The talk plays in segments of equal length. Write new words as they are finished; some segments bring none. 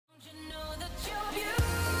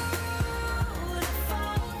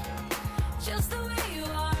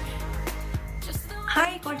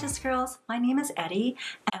Mousse Girls, my name is Eddie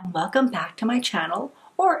and welcome back to my channel,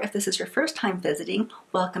 or if this is your first time visiting,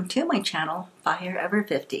 welcome to my channel, Fire Ever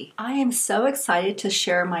 50. I am so excited to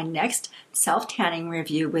share my next self-tanning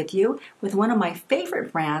review with you with one of my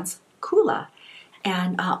favorite brands, Coola.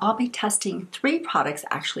 And I'll be testing 3 products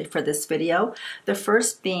actually for this video. The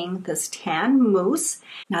first being this tan mousse.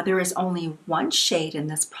 Now there is only 1 shade in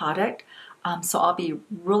this product, so I'll be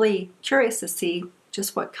really curious to see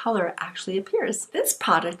just what color actually appears. This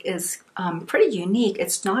product is pretty unique.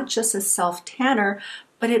 It's not just a self-tanner,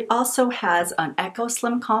 but it also has an Eco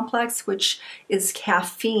Slim complex, which is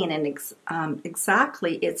caffeine, and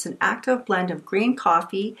exactly, it's an active blend of green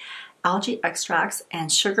coffee, algae extracts, and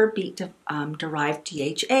sugar beet derived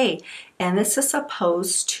DHA. And this is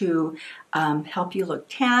supposed to help you look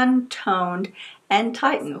tan, toned, and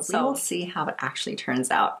tightened. So we'll see how it actually turns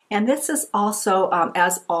out. And this is also,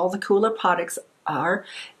 as all the Coola products are,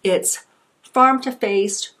 it's farm to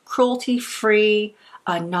face, cruelty free,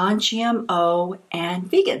 non-GMO, and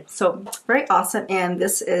vegan. So very awesome. And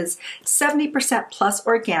this is 70% plus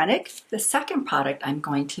organic. The second product I'm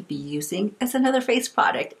going to be using is another face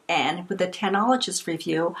product. And with the Tanologist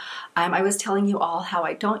review, I was telling you all how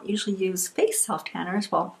I don't usually use face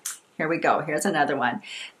self-tanners. Well, here we go. Here's another one.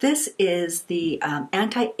 This is the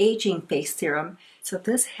anti-aging face serum. So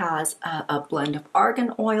this has a blend of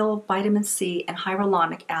argan oil, vitamin C, and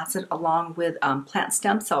hyaluronic acid along with plant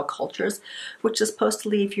stem cell cultures, which is supposed to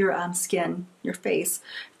leave your skin, your face,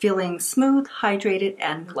 feeling smooth, hydrated,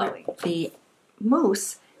 and glowing. The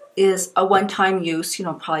mousse is a one-time use,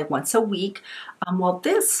 probably once a week. While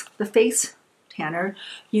this, the face tanner,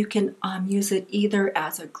 you can use it either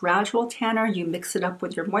as a gradual tanner, you mix it up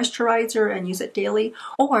with your moisturizer and use it daily,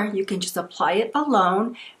 or you can just apply it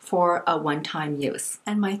alone for a one-time use.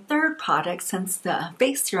 And my third product, since the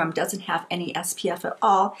face serum doesn't have any SPF at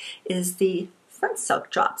all, is the Sun Silk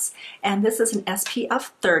Drops. And this is an SPF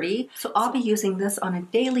 30, so I'll be using this on a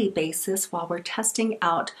daily basis while we're testing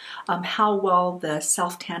out how well the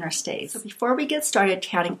self-tanner stays. So before we get started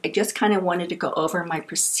tanning, I just kind of wanted to go over my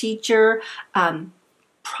procedure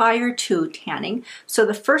prior to tanning. So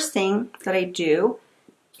the first thing that I do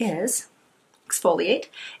is exfoliate,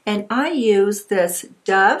 and I use this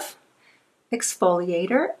Dove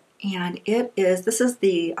exfoliator. And this is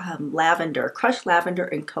the lavender, crushed lavender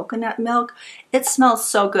and coconut milk. It smells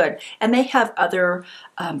so good. And they have other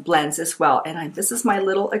blends as well. And this is my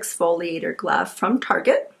little exfoliator glove from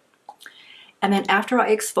Target. And then after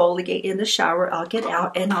I exfoliate in the shower, I'll get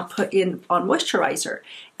out and I'll put in on moisturizer.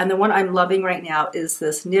 And the one I'm loving right now is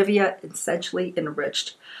this Nivea Essentially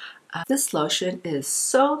Enriched. This lotion is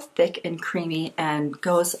so thick and creamy and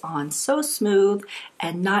goes on so smooth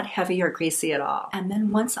and not heavy or greasy at all. And then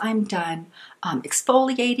once I'm done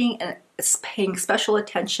exfoliating and paying special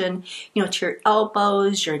attention, to your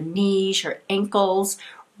elbows, your knees, your ankles,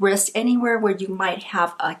 wrists, anywhere where you might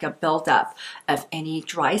have like a buildup of any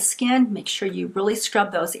dry skin, make sure you really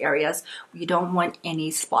scrub those areas. You don't want any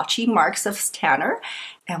splotchy marks of tanner.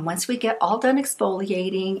 And once we get all done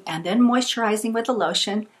exfoliating and then moisturizing with the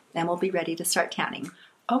lotion, then we'll be ready to start tanning.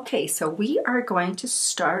 Okay, so we are going to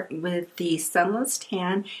start with the Sunless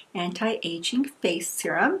Tan Anti-Aging Face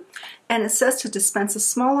Serum. And it says to dispense a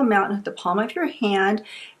small amount at the palm of your hand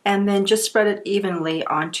and then just spread it evenly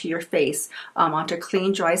onto your face, onto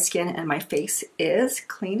clean, dry skin. And my face is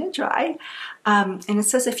clean and dry. And it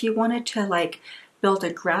says if you wanted to build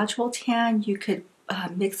a gradual tan, you could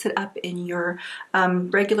mix it up in your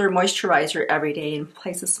regular moisturizer every day and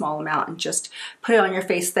place a small amount and just put it on your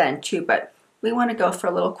face then too. But we want to go for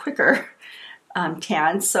a little quicker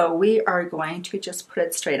tan, so we are going to just put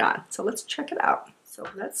it straight on. So let's check it out. So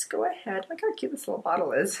let's go ahead. Look how cute this little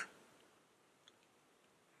bottle is.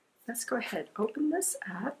 Let's go ahead, open this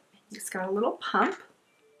up. It's got a little pump,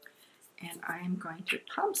 and I'm going to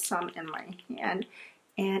pump some in my hand,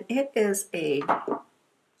 and it is a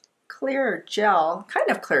clear gel, kind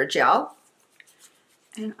of clear gel.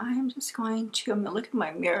 And I'm just going to, I'm gonna look in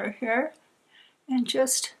my mirror here and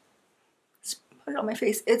just put it on my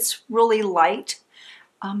face. It's really light.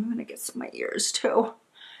 I'm gonna get some of my ears too.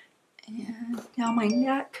 And down my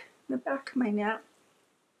neck, the back of my neck.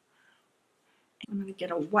 I'm gonna get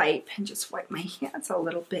a wipe and just wipe my hands a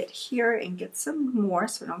little bit here and get some more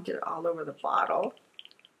so I don't get it all over the bottle.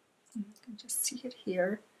 You can just see it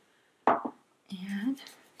here. And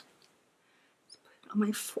on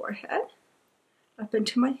my forehead, up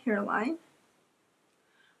into my hairline.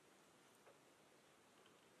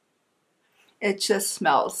 It just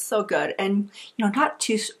smells so good, and not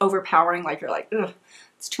too overpowering like you're like, ugh,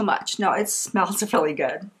 it's too much. No, it smells really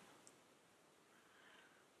good.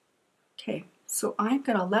 Okay, so I'm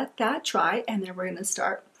gonna let that dry, and then we're gonna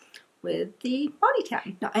start with the body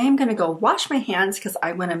tan. Now I am going to go wash my hands because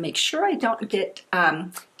I want to make sure I don't get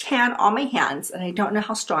tan on my hands, and I don't know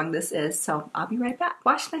how strong this is, so I'll be right back.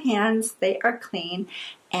 Wash my hands, they are clean,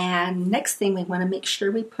 and next thing we want to make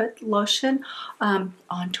sure we put lotion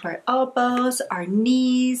onto our elbows, our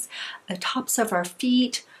knees, the tops of our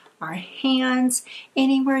feet, our hands,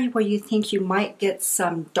 anywhere where you think you might get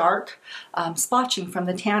some dark splotching from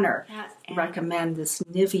the tanner. I recommend this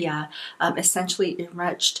Nivea Essentially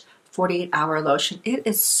Enriched 48-Hour Lotion. It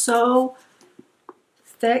is so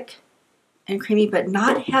thick and creamy, but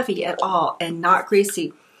not heavy at all and not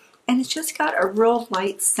greasy. And it's just got a real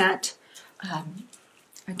light scent.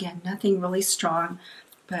 Again, nothing really strong,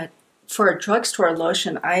 but for a drugstore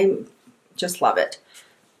lotion, I just love it.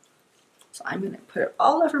 So I'm going to put it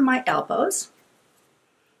all over my elbows,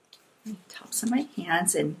 and tops of my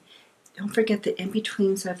hands, and don't forget the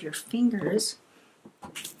in-betweens of your fingers.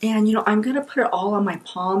 And you know, I'm going to put it all on my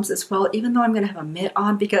palms as well, even though I'm going to have a mitt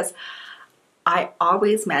on, because I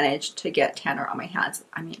always manage to get tanner on my hands.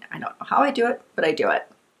 I mean, I don't know how I do it, but I do it.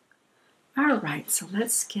 All right, so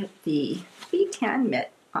let's get the tan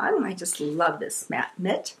mitt on. I just love this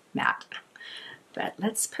matte. But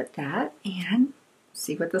let's put that and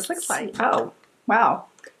see what this looks like. Oh, wow.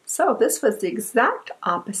 So this was the exact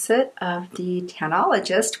opposite of the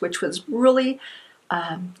Tanologist, which was really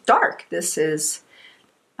dark. This is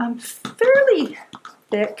fairly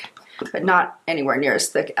thick, but not anywhere near as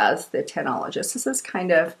thick as the Tanologist. This is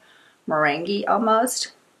kind of meringue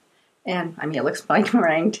almost. And I mean, it looks like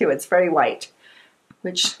meringue too. It's very white,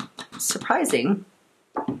 which is surprising.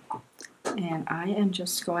 And I am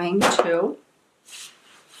just going to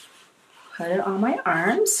put it on my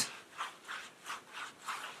arms.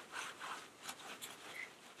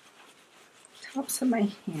 Tops of my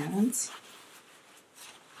hands.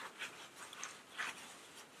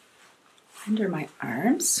 Under my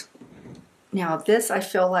arms. Now this, I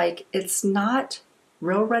feel like it's not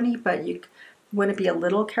real runny, but you want to be a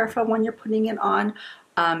little careful when you're putting it on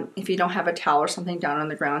if you don't have a towel or something down on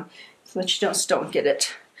the ground, so that you just don't get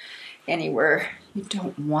it anywhere you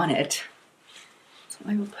don't want it. So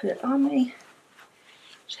I will put it on my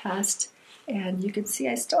chest, and you can see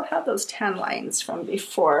I still have those tan lines from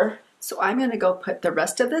before. So I'm going to go put the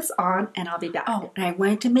rest of this on, and I'll be back. Oh, and I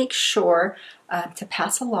wanted to make sure to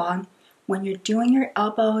pass along, when you're doing your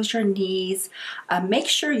elbows, your knees, make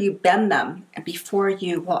sure you bend them before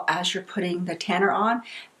you, well, as you're putting the tanner on.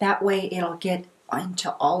 That way it'll get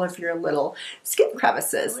into all of your little skin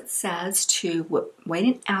crevices. It says to wait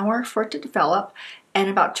an hour for it to develop, and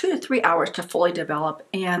about 2 to 3 hours to fully develop,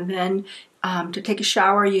 and then to take a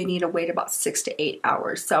shower you need to wait about 6 to 8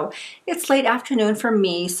 hours. So it's late afternoon for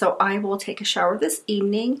me, so I will take a shower this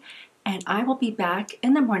evening, and I will be back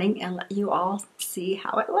in the morning and let you all see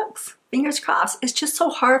how it looks. Fingers crossed. It's just so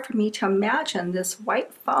hard for me to imagine this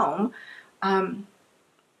white foam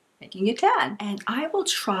making a tan. And I will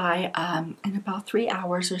try in about 3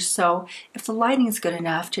 hours or so, if the lighting is good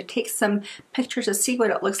enough, to take some pictures to see what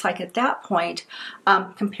it looks like at that point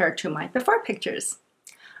compared to my before pictures.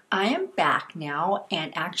 I am back now,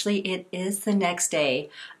 and actually it is the next day.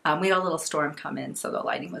 We had a little storm come in, so the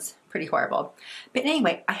lighting was pretty horrible. But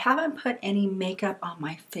anyway, I haven't put any makeup on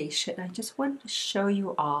my face yet. I just wanted to show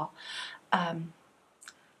you all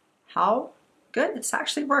how good it's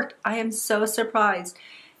actually worked. I am so surprised.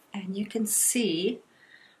 And you can see,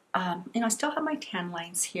 you know, I still have my tan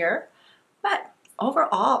lines here, but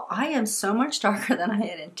overall, I am so much darker than I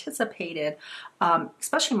had anticipated,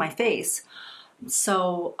 especially my face.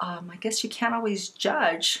 So I guess you can't always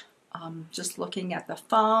judge just looking at the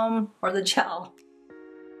foam or the gel.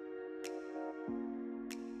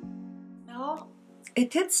 Well, it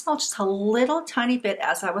did smell just a little tiny bit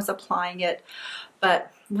as I was applying it,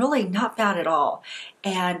 but really not bad at all.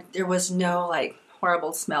 And there was no like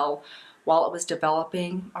horrible smell while it was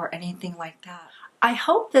developing or anything like that. I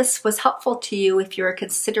hope this was helpful to you if you're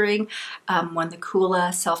considering one of the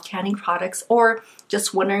Coola self-tanning products, or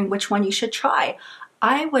just wondering which one you should try.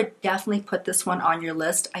 I would definitely put this one on your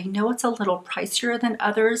list. I know it's a little pricier than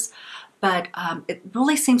others, but it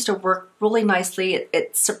really seems to work really nicely.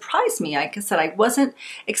 It surprised me. Like I said, I wasn't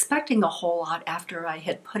expecting a whole lot after I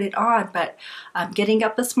had put it on, but getting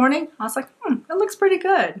up this morning, I was like, it looks pretty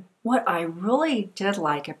good. What I really did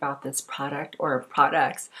like about this product, or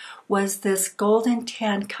products, was this golden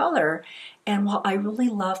tan color. And while I really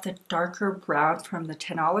love the darker brown from the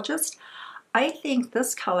Tanologist, I think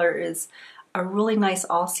this color is a really nice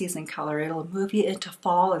all-season color. It'll move you into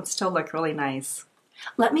fall and still look really nice.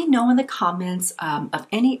 Let me know in the comments of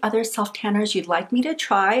any other self-tanners you'd like me to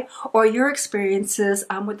try, or your experiences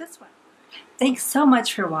with this one. Thanks so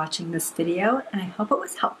much for watching this video, and I hope it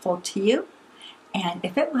was helpful to you. And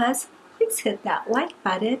if it was, please hit that like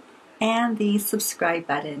button and the subscribe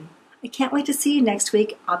button. I can't wait to see you next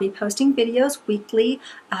week. I'll be posting videos weekly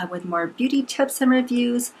with more beauty tips and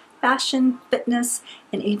reviews, fashion, fitness,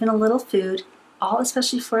 and even a little food, all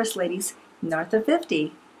especially for us ladies north of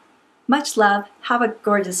 50. Much love. Have a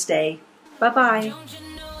gorgeous day. Bye-bye.